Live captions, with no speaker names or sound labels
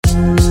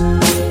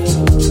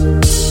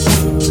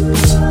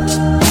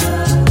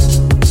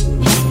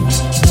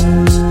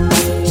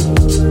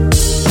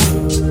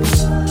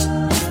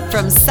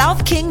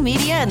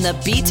the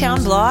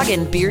B-Town blog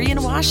in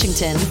Burien,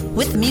 Washington,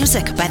 with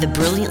music by the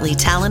brilliantly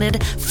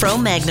talented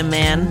Fro-Magnum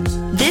Man.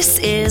 This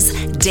is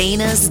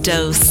Dayna's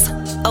Dose,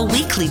 a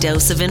weekly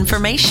dose of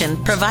information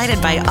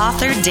provided by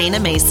author Dayna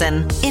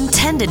Mason,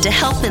 intended to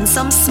help in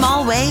some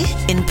small way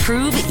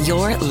improve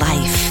your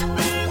life.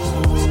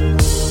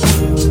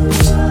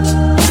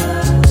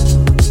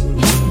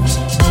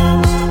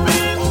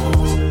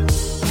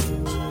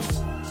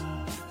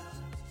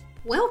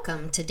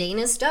 Welcome to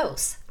Dayna's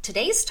Dose.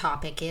 Today's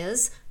topic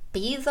is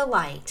Be the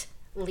Light,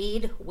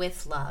 Lead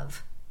with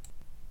Love.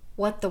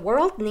 What the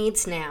world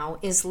needs now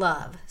is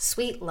love,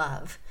 sweet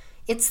love.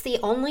 It's the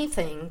only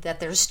thing that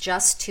there's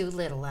just too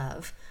little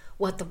of.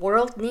 What the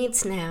world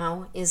needs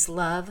now is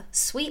love,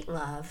 sweet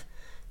love.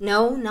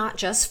 No, not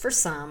just for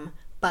some,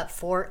 but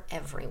for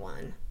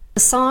everyone.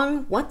 The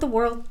song What the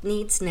World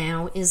Needs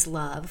Now is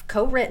Love,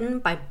 co-written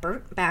by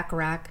Burt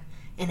Bacharach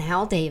and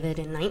Hal David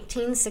in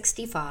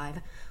 1965,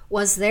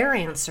 was their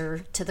answer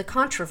to the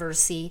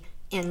controversy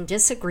and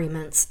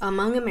disagreements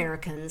among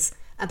Americans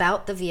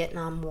about the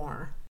Vietnam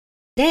War.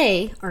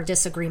 Today, our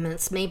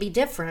disagreements may be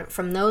different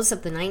from those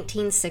of the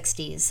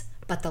 1960s,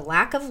 but the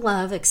lack of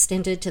love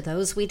extended to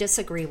those we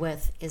disagree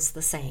with is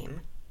the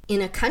same.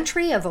 In a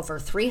country of over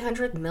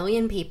 300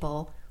 million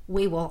people,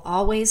 we will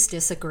always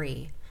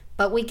disagree,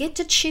 but we get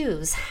to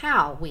choose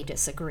how we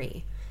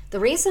disagree. The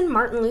reason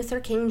Martin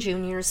Luther King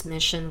Jr.'s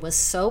mission was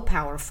so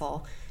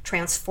powerful,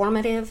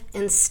 transformative,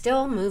 and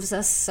still moves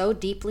us so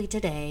deeply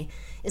today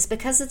is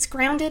because it's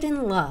grounded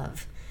in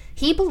love.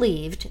 He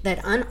believed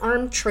that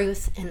unarmed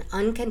truth and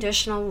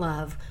unconditional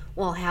love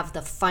will have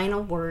the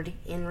final word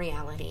in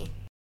reality.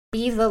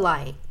 Be the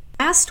light.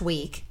 Last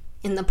week,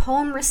 in the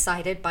poem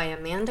recited by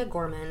Amanda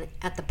Gorman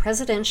at the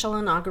presidential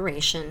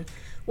inauguration,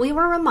 we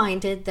were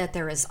reminded that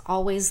there is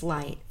always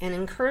light and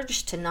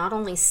encouraged to not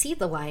only see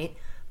the light,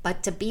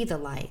 but to be the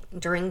light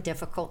during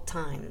difficult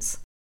times.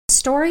 The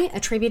story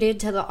attributed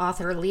to the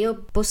author Leo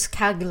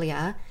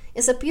Buscaglia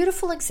is a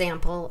beautiful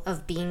example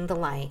of being the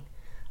light.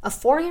 A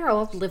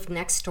 4-year-old lived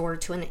next door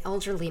to an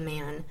elderly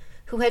man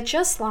who had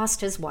just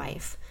lost his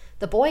wife.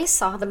 The boy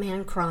saw the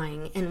man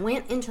crying and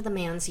went into the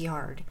man's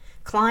yard,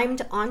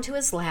 climbed onto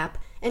his lap,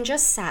 and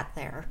just sat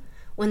there.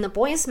 When the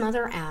boy's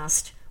mother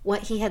asked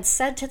what he had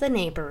said to the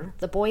neighbor,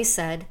 the boy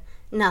said,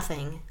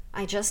 "Nothing,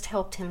 I just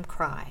helped him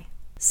cry."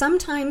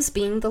 Sometimes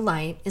being the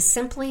light is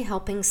simply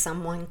helping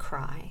someone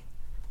cry.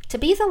 To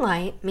be the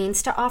light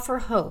means to offer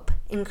hope,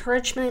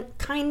 encouragement,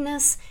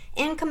 kindness,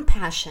 and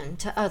compassion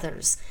to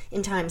others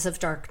in times of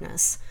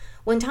darkness.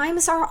 When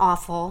times are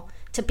awful,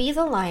 to be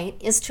the light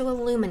is to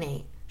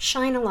illuminate,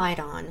 shine a light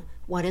on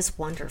what is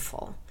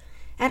wonderful.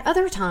 At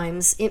other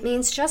times, it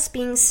means just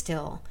being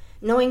still,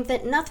 knowing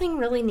that nothing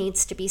really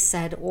needs to be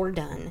said or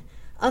done,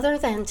 other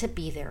than to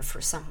be there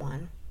for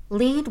someone.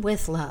 Lead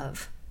with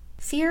love.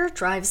 Fear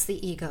drives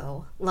the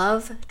ego.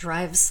 Love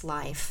drives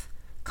life.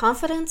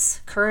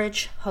 Confidence,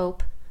 courage,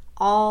 hope,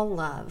 all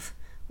love.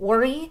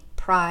 Worry,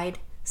 pride,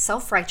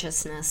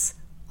 self-righteousness,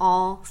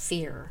 all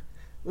fear.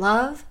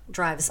 Love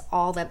drives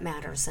all that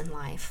matters in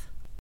life.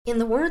 In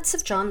the words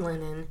of John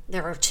Lennon,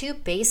 there are two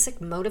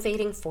basic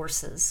motivating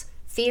forces,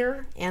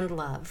 fear and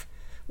love.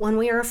 When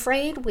we are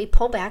afraid, we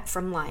pull back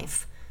from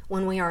life.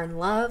 When we are in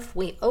love,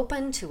 we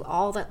open to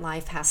all that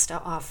life has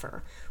to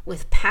offer,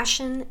 with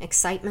passion,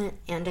 excitement,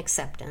 and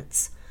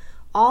acceptance.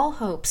 All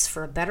hopes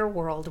for a better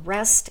world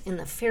rest in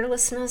the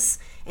fearlessness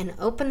and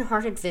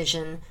open-hearted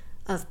vision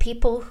of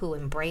people who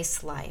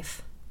embrace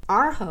life.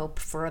 Our hope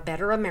for a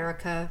better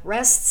America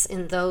rests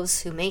in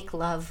those who make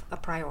love a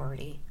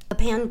priority. The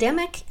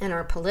pandemic and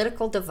our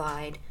political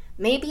divide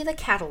may be the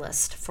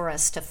catalyst for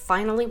us to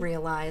finally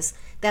realize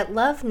that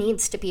love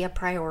needs to be a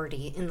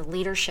priority in the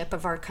leadership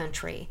of our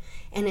country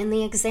and in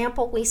the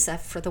example we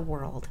set for the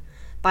world.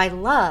 By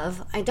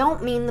love, I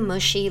don't mean the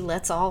mushy,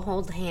 let's all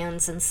hold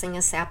hands and sing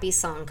a sappy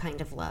song kind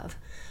of love.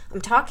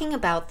 I'm talking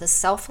about the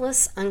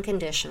selfless,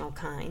 unconditional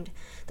kind,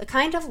 the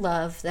kind of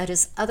love that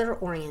is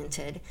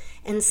other-oriented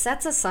and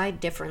sets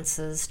aside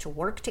differences to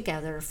work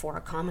together for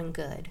a common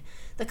good,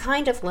 the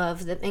kind of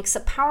love that makes a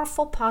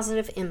powerful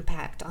positive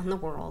impact on the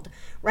world,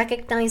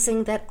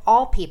 recognizing that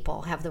all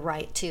people have the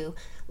right to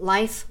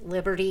life,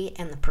 liberty,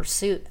 and the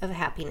pursuit of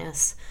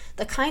happiness,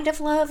 the kind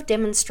of love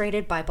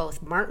demonstrated by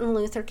both Martin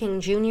Luther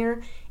King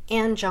Jr.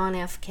 and John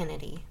F.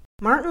 Kennedy.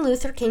 Martin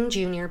Luther King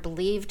Jr.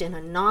 believed in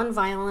a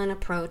nonviolent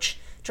approach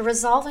to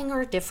resolving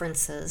our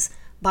differences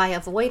by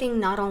avoiding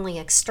not only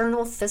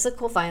external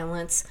physical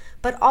violence,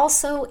 but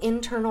also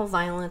internal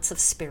violence of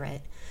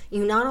spirit.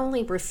 You not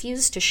only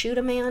refuse to shoot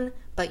a man,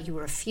 but you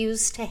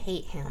refuse to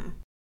hate him.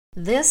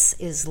 This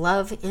is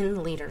love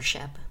in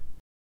leadership.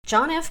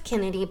 John F.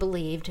 Kennedy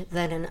believed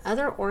that an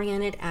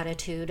other-oriented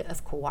attitude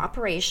of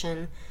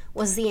cooperation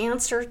was the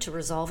answer to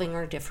resolving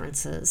our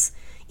differences.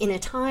 In a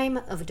time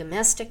of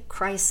domestic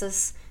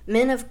crisis,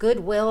 men of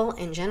goodwill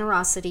and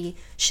generosity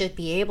should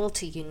be able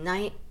to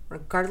unite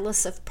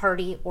regardless of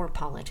party or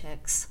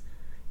politics.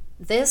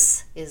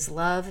 This is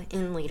love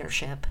in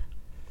leadership.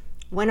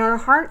 When our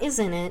heart is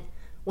in it,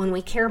 when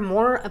we care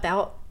more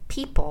about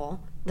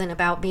people than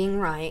about being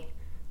right,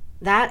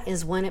 That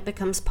is when it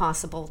becomes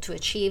possible to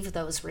achieve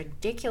those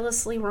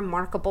ridiculously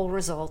remarkable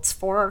results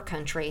for our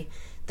country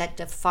that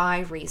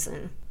defy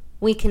reason.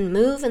 We can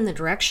move in the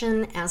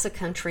direction as a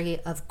country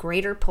of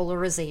greater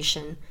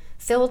polarization,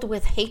 filled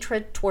with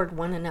hatred toward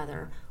one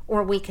another,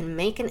 or we can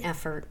make an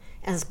effort,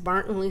 as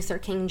Martin Luther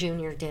King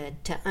Jr.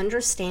 did, to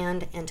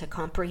understand and to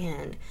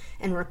comprehend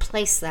and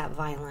replace that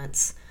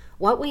violence.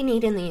 What we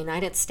need in the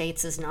United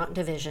States is not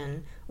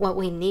division. What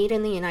we need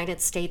in the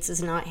United States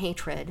is not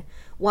hatred.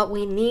 What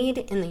we need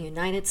in the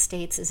United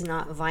States is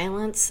not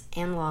violence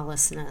and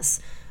lawlessness,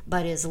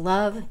 but is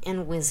love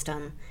and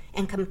wisdom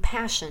and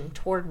compassion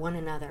toward one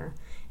another,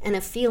 and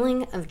a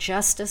feeling of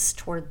justice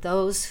toward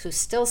those who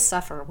still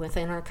suffer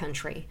within our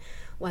country,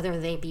 whether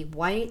they be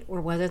white or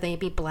whether they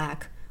be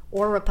black,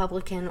 or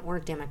Republican or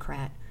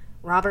Democrat.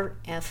 Robert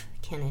F.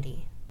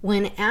 Kennedy.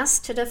 When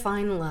asked to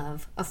define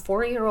love, a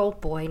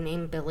 4-year-old boy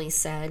named Billy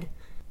said,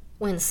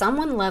 "When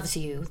someone loves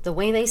you, the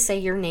way they say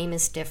your name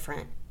is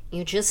different.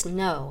 You just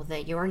know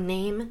that your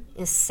name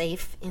is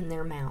safe in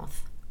their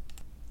mouth."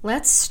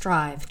 Let's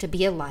strive to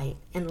be a light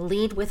and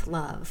lead with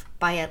love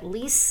by at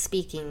least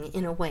speaking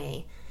in a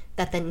way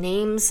that the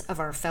names of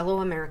our fellow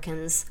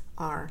Americans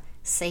are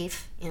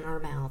safe in our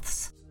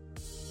mouths.